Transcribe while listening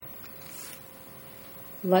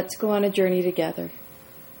Let's go on a journey together.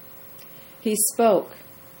 He spoke,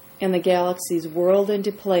 and the galaxies whirled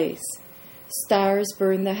into place. Stars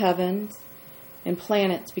burned the heavens, and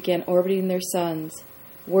planets began orbiting their suns.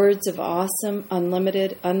 Words of awesome,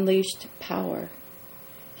 unlimited, unleashed power.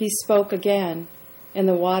 He spoke again, and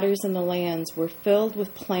the waters and the lands were filled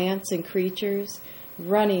with plants and creatures,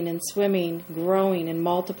 running and swimming, growing and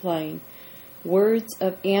multiplying. Words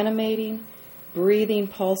of animating, breathing,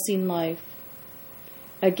 pulsing life.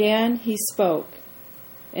 Again he spoke,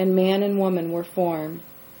 and man and woman were formed,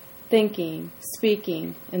 thinking,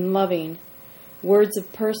 speaking, and loving, words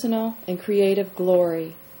of personal and creative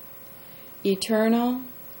glory. Eternal,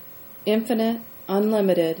 infinite,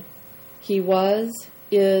 unlimited, he was,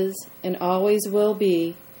 is, and always will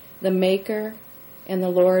be the Maker and the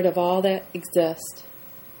Lord of all that exists.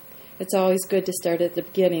 It's always good to start at the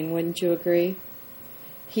beginning, wouldn't you agree?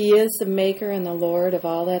 He is the Maker and the Lord of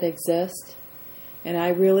all that exists, and I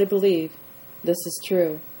really believe this is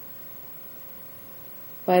true.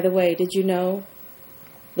 By the way, did you know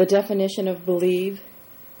the definition of believe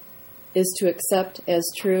is to accept as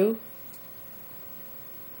true?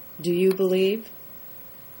 Do you believe?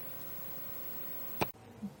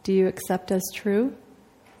 Do you accept as true?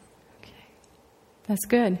 Okay, that's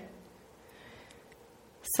good.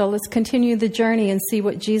 So let's continue the journey and see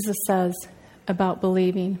what Jesus says about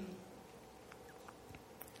believing.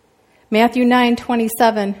 Matthew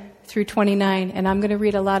 9:27 through 29, and I'm going to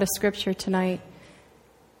read a lot of scripture tonight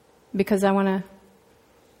because I want to,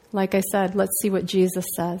 like I said, let's see what Jesus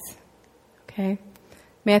says. Okay?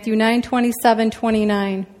 Matthew 9:27,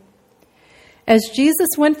 29. As Jesus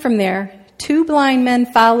went from there, 2 blind men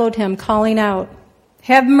followed him, calling out,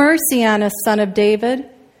 "Have mercy on us, Son of David."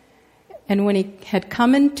 And when he had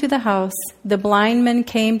come into the house, the blind men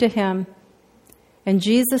came to him. And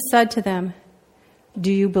Jesus said to them,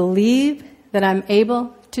 "Do you believe that I'm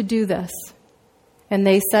able to do this?" And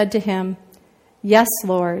they said to him, "Yes,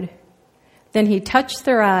 Lord." Then he touched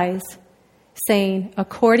their eyes, saying,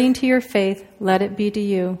 "According to your faith, let it be to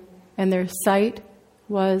you." And their sight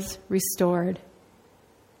was restored.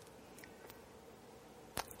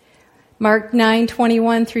 Mark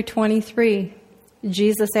 9:21 through 23.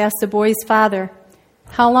 Jesus asked the boy's father,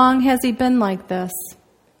 "How long has he been like this?"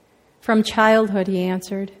 "From childhood," he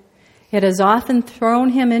answered. "It has often thrown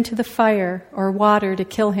him into the fire or water to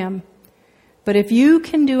kill him. But if you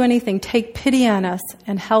can do anything, take pity on us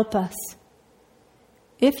and help us."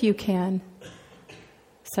 "If you can,"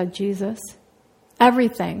 said Jesus.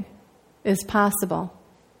 "Everything is possible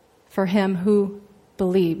for him who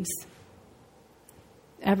believes."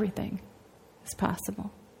 Everything is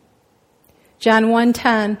possible. John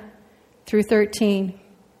 1:10 through 13.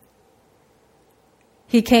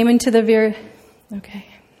 He came into the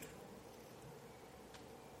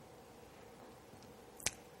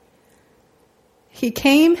He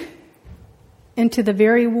came into the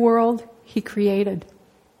very world he created.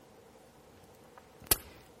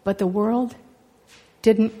 But the world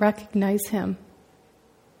didn't recognize him.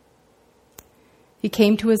 He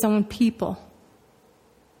came to his own people,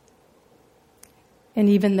 and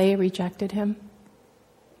even they rejected him.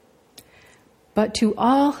 But to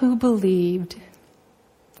all who believed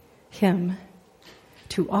him,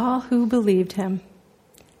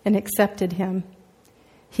 and accepted him,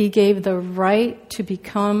 he gave the right to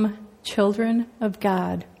become children of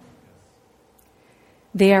God.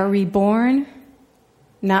 They are reborn,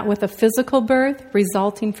 not with a physical birth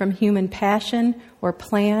resulting from human passion or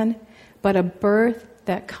plan, but a birth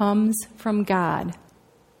that comes from God.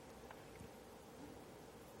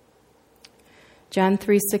 John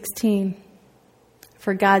 3:16.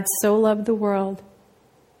 For God loved the world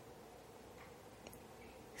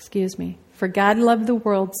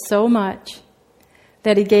so much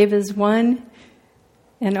that he gave his one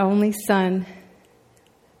and only Son,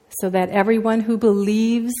 so that everyone who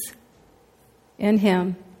believes in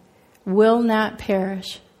him will not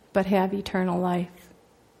perish but have eternal life.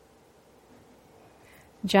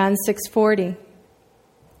 John 6:40.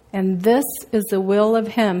 And this is the will of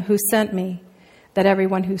him who sent me, that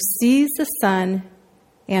everyone who sees the Son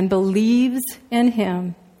and believes in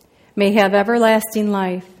him may have everlasting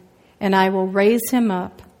life, and I will raise him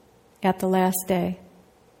up at the last day.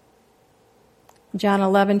 John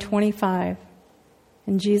 11:25.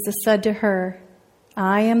 And Jesus said to her,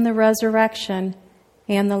 I am the resurrection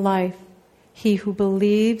and the life. He who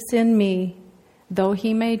believes in me, though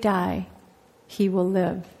he may die, he will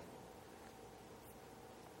live.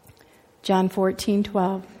 John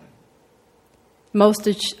 14:12. Most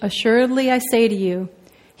assuredly I say to you,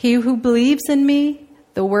 he who believes in me,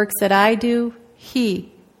 the works that I do,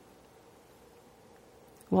 he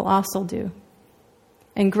will also do.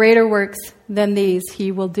 and greater works than these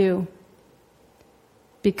he will do,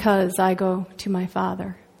 because I go to my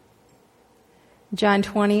Father. John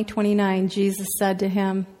 20:29, Jesus said to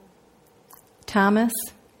him, Thomas,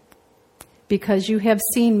 because you have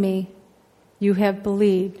seen me, you have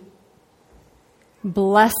believed.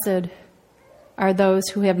 Blessed are those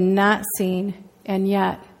who have not seen and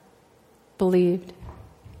yet believed.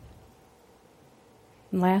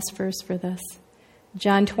 And last verse for this,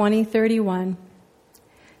 John 20:31.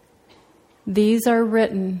 These are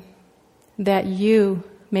written that you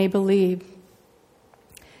may believe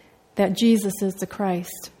that Jesus is the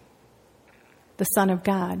Christ, the Son of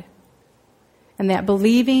God, and that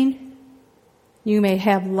believing you may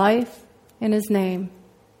have life in his name.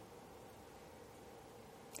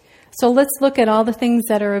 So let's look at all the things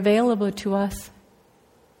that are available to us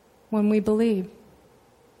when we believe.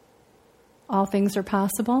 All things are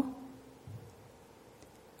possible.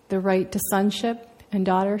 The right to sonship and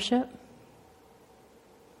daughtership.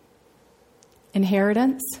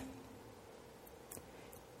 Inheritance.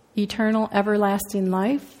 Eternal, everlasting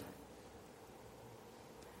life.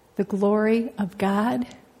 The glory of God.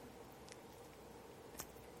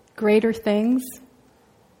 Greater things.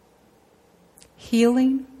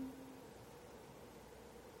 Healing.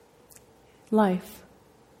 Life.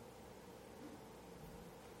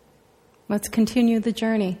 Let's continue the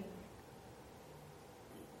journey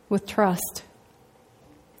with trust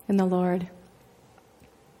in the Lord.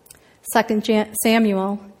 2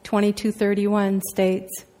 Samuel 22:31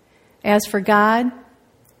 states, As for God,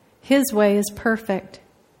 his way is perfect.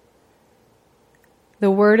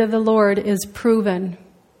 The word of the Lord is proven.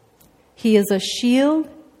 He is a shield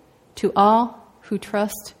to all who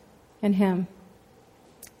trust in him.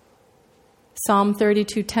 Psalm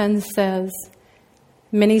 32:10 says,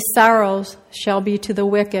 Many sorrows shall be to the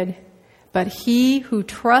wicked, but he who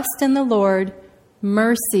trusts in the Lord,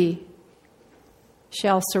 mercy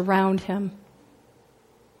shall surround him.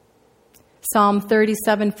 Psalm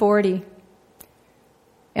 37:40,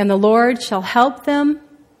 And the Lord shall help them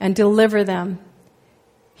and deliver them.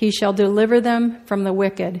 He shall deliver them from the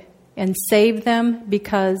wicked and save them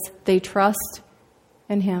because they trust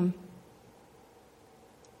in him.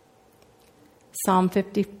 Psalm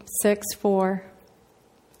 56:4,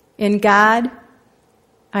 In God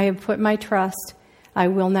I have put my trust. I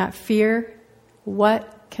will not fear.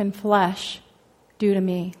 What can flesh do to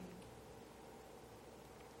me?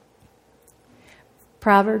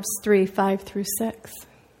 Proverbs 3:5-6.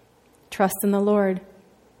 Trust in the Lord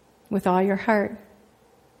with all your heart,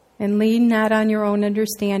 and lean not on your own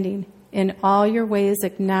understanding. In all your ways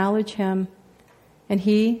acknowledge him, and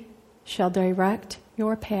he shall direct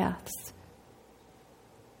your paths.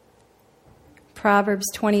 Proverbs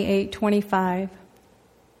 28:25.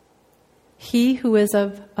 He who is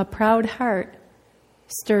of a proud heart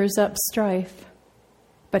stirs up strife,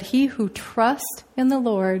 but he who trusts in the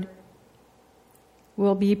Lord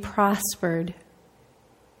will be prospered.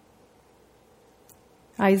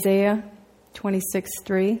 Isaiah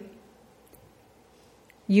 26:3.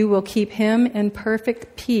 You will keep him in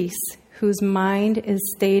perfect peace, whose mind is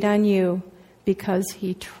stayed on you, because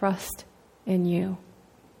he trusts in you.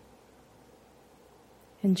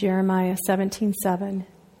 In Jeremiah 17:7.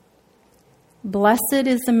 Blessed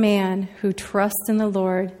is the man who trusts in the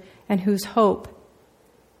Lord and whose hope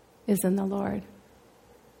is in the Lord.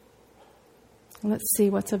 Let's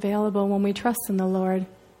see what's available when we trust in the Lord.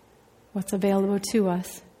 What's available to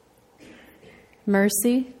us?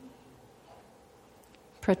 Mercy,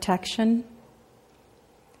 protection,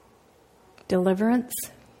 deliverance,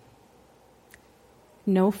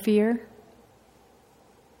 no fear.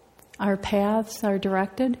 Our paths are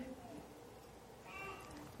directed.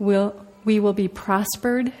 We will be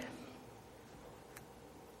prospered.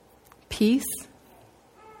 Peace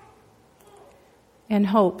and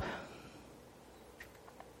hope.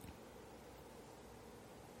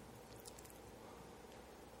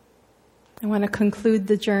 I want to conclude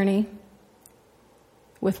the journey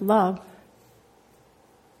with love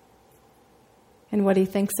and what he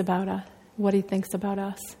thinks about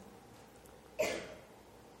us.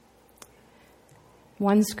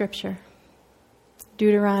 One scripture,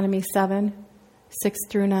 Deuteronomy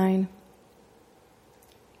 7:6-9.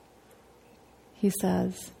 He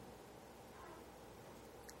says,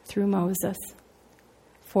 through Moses,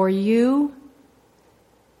 For you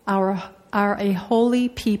are a holy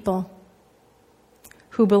people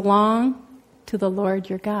who belong to the Lord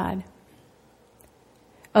your God.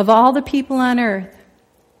 Of all the people on earth,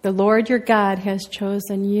 the Lord your God has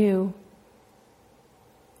chosen you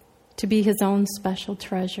to be his own special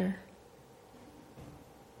treasure.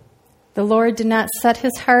 The Lord did not set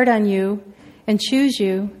his heart on you and choose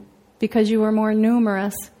you because you were more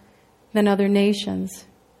numerous than other nations,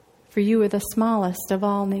 for you were the smallest of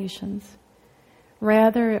all nations.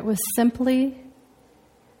 Rather, it was simply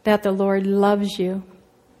that the Lord loves you,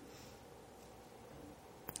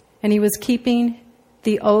 and he was keeping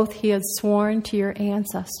the oath he had sworn to your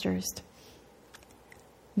ancestors.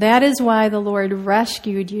 That is why the Lord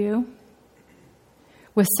rescued you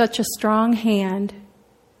with such a strong hand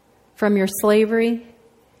from your slavery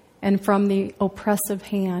and from the oppressive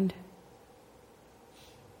hand.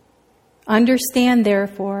 Understand,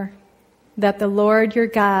 therefore, that the Lord your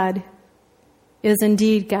God is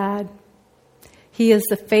indeed God. He is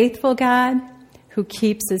the faithful God who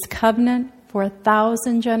keeps his covenant for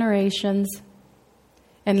 1,000 generations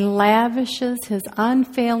and lavishes his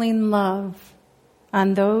unfailing love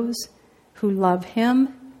on those who love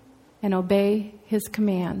him and obey his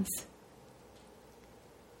commands.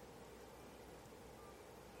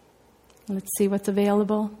 Let's see what's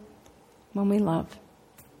available when we love.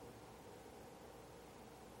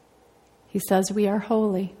 He says we are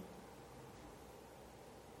holy.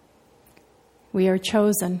 We are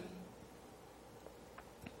chosen.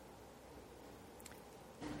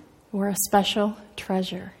 We're a special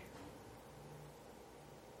treasure.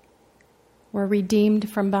 We're redeemed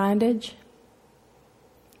from bondage.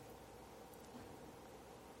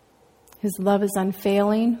 His love is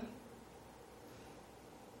unfailing.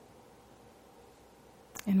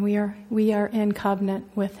 And we are in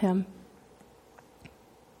covenant with him.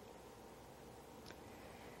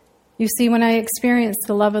 You see, when I experienced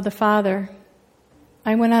the love of the Father,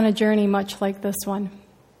 I went on a journey much like this one.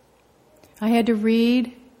 I had to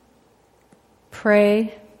read,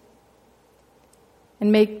 pray,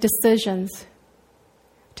 and make decisions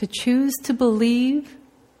to choose to believe,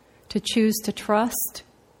 to choose to trust,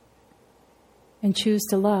 and choose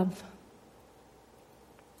to love.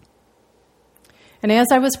 And as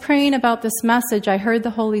I was praying about this message, I heard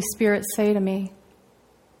the Holy Spirit say to me,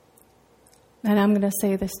 and I'm going to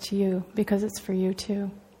say this to you because it's for you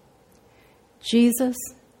too. Jesus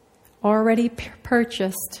already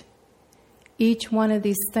purchased each one of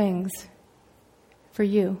these things for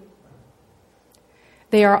you.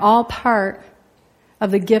 They are all part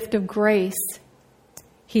of the gift of grace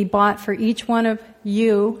he bought for each one of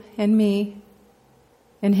you and me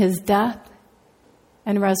in his death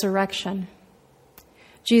and resurrection.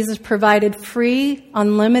 Jesus provided free,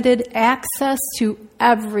 unlimited access to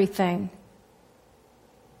everything.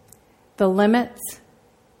 The limits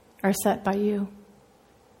are set by you.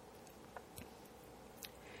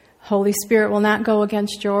 Holy Spirit will not go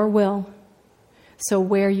against your will. So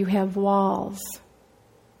where you have walls,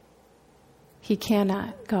 he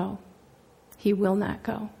cannot go. He will not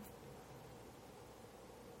go.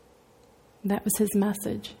 That was his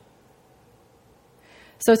message.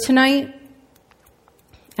 So tonight,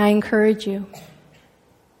 I encourage you,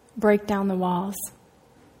 break down the walls.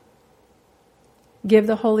 Give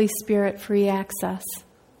the Holy Spirit free access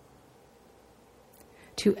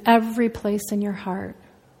to every place in your heart.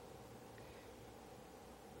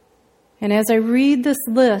 And as I read this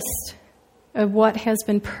list of what has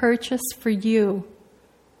been purchased for you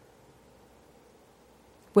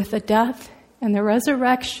with the death and the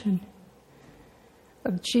resurrection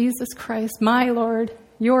of Jesus Christ, my Lord,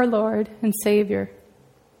 your Lord and Savior,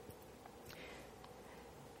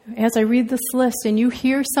 as I read this list and you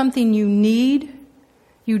hear something you need,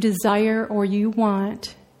 you desire, or you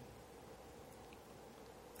want,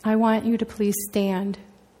 I want you to please stand.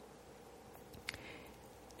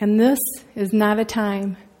 And this is not a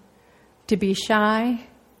time to be shy,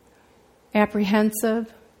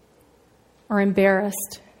 apprehensive, or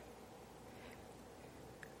embarrassed.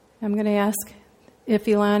 I'm going to ask if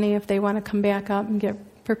Ilani, if they want to come back up and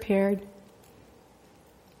get prepared.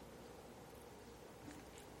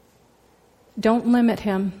 Don't limit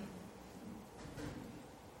him.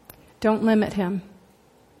 Don't limit him.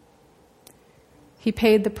 He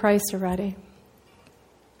paid the price already.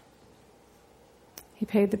 He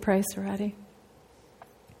paid the price already.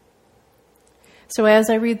 So as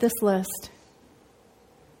I read this list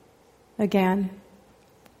again,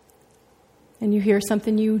 and you hear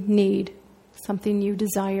something you need, something you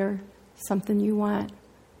desire, something you want,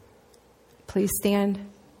 please stand.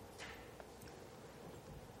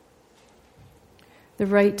 The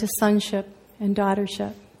right to sonship and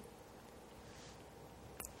daughtership,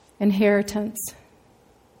 inheritance,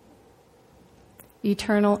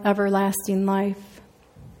 eternal everlasting life,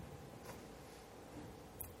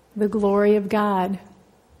 the glory of God,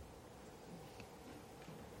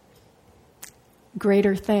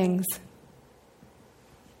 greater things,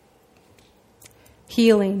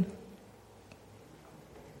 healing,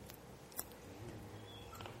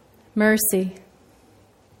 mercy,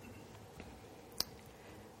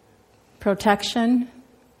 protection,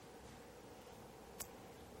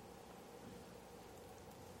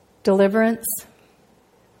 deliverance,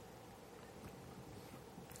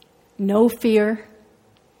 no fear,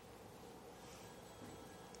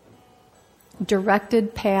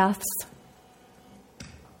 directed paths,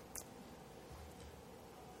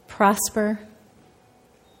 prosper,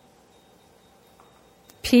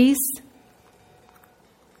 peace,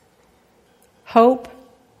 hope,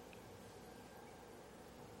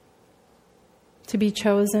 to be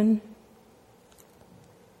chosen,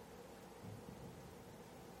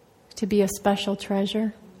 to be a special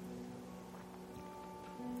treasure,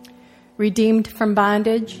 redeemed from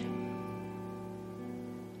bondage,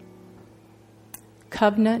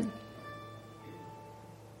 covenant,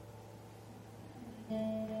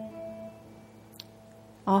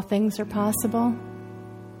 all things are possible.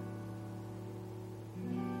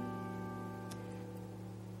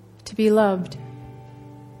 To be loved.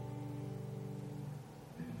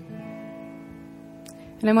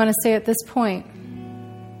 And I want to say at this point,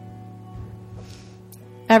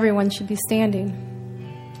 everyone should be standing.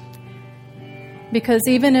 Because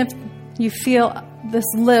even if you feel this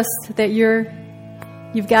list that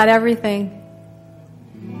you've got everything,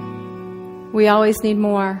 we always need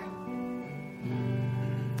more.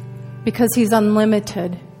 Because He's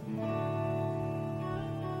unlimited.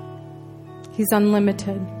 He's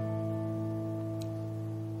unlimited.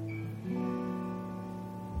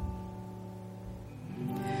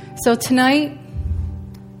 So tonight,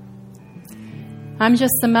 I'm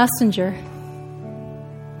just the messenger.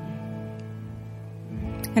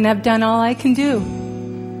 And I've done all I can do.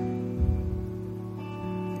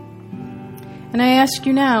 And I ask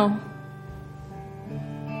you now,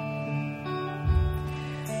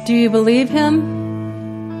 do you believe Him?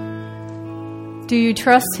 Do you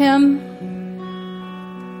trust Him?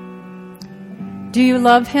 Do you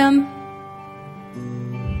love Him?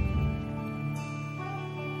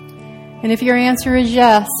 And if your answer is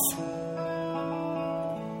yes,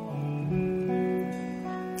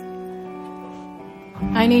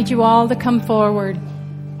 I need you all to come forward.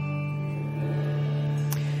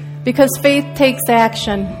 Because faith takes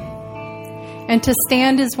action. And to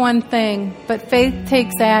stand is one thing, but faith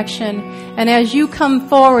takes action. And as you come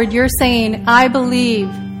forward, you're saying, I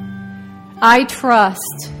believe, I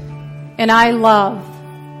trust, and I love.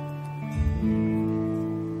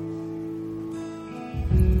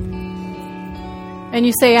 And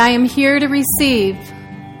you say, I am here to receive.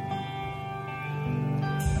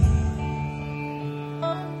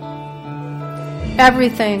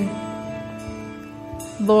 Everything,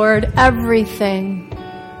 Lord, everything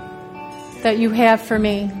that you have for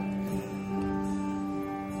me.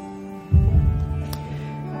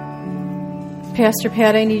 Pastor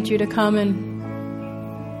Pat, I need you to come and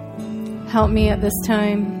help me at this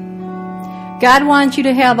time. God wants you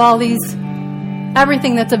to have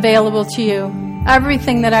everything that's available to you.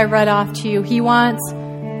 Everything that I read off to you. He wants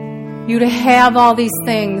you to have all these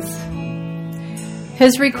things.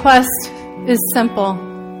 His request is simple.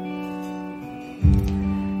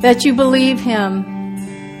 That you believe Him.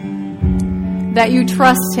 That you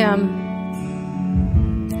trust Him.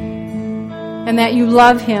 And that you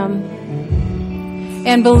love Him.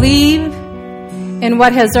 And believe in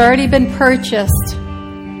what has already been purchased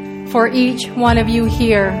for each one of you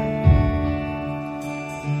here.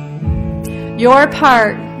 Your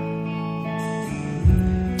part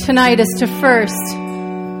tonight is to first,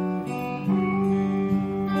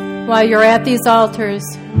 while you're at these altars,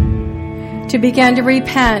 to begin to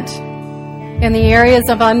repent in the areas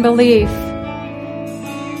of unbelief,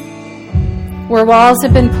 where walls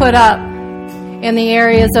have been put up in the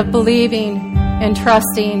areas of believing and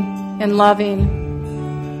trusting and loving.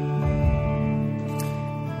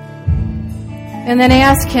 And then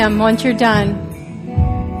ask Him once you're done.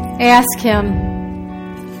 Ask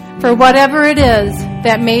Him for whatever it is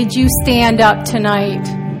that made you stand up tonight.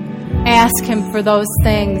 Ask Him for those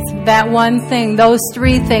things, that one thing, those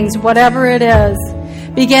three things, whatever it is.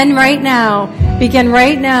 Begin right now. Begin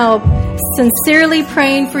right now, sincerely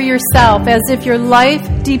praying for yourself as if your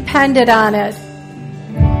life depended on it.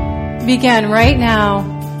 Begin right now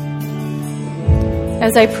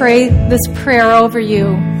as I pray this prayer over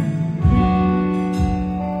you.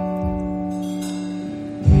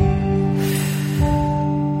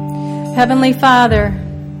 Heavenly Father,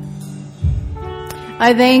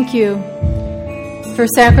 I thank you for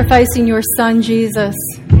sacrificing your Son, Jesus,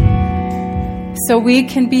 so we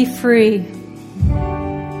can be free.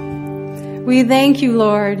 We thank you,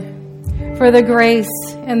 Lord, for the grace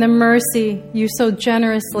and the mercy you so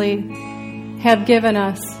generously have given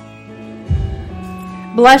us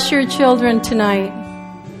Bless your children tonight.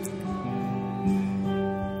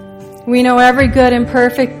 We know every good and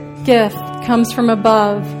perfect gift comes from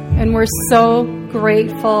above, and we're so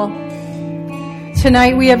grateful.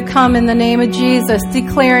 Tonight we have come in the name of Jesus,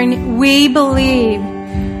 declaring we believe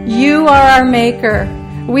you are our Maker.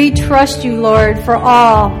 We trust you, Lord, for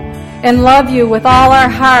all, and love you with all our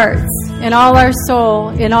hearts, and all our soul,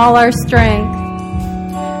 and all our strength.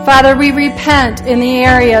 Father, we repent in the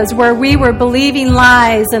areas where we were believing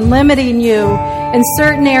lies and limiting you in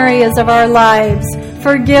certain areas of our lives.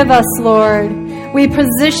 Forgive us, Lord. We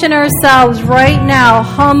position ourselves right now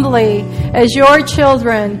humbly as your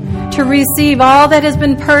children to receive all that has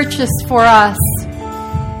been purchased for us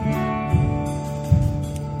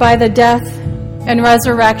by the death and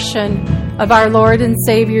resurrection of our Lord and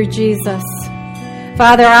Savior Jesus.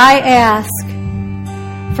 Father, I ask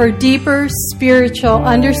for deeper spiritual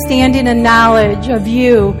understanding and knowledge of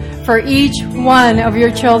you for each one of your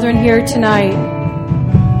children here tonight.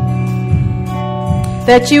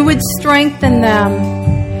 That you would strengthen them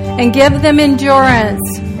and give them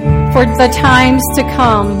endurance for the times to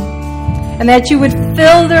come. And that you would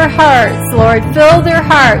fill their hearts, Lord. Fill their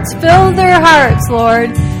hearts. Fill their hearts,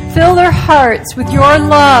 Lord. Fill their hearts with your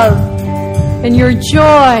love and your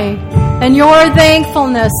joy and your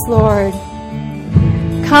thankfulness, Lord.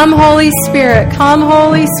 Come, Holy Spirit. Come,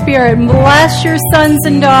 Holy Spirit. Bless your sons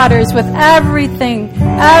and daughters with everything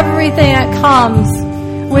that comes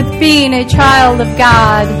with being a child of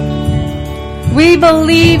God. We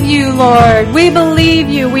believe you, Lord. We believe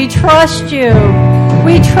you. We trust you.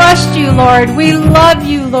 We trust you, Lord. We love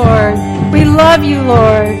you, Lord. We love you,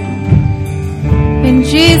 Lord. In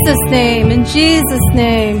Jesus' name,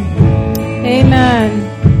 amen.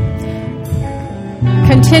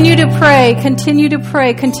 Continue to pray, continue to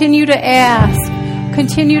pray, continue to ask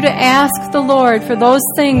the Lord for those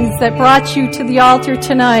things that brought you to the altar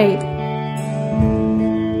tonight.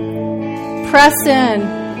 Press in.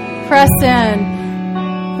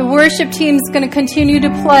 The worship team is going to continue to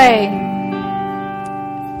play.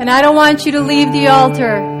 And I don't want you to leave the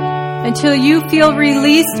altar until you feel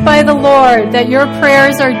released by the Lord that your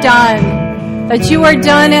prayers are done, that you are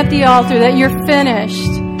done at the altar, that you're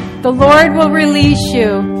finished. The Lord will release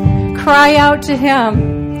you. Cry out to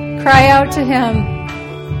Him. Cry out to Him.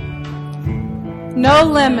 No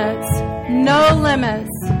limits. No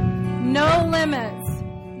limits. No limits.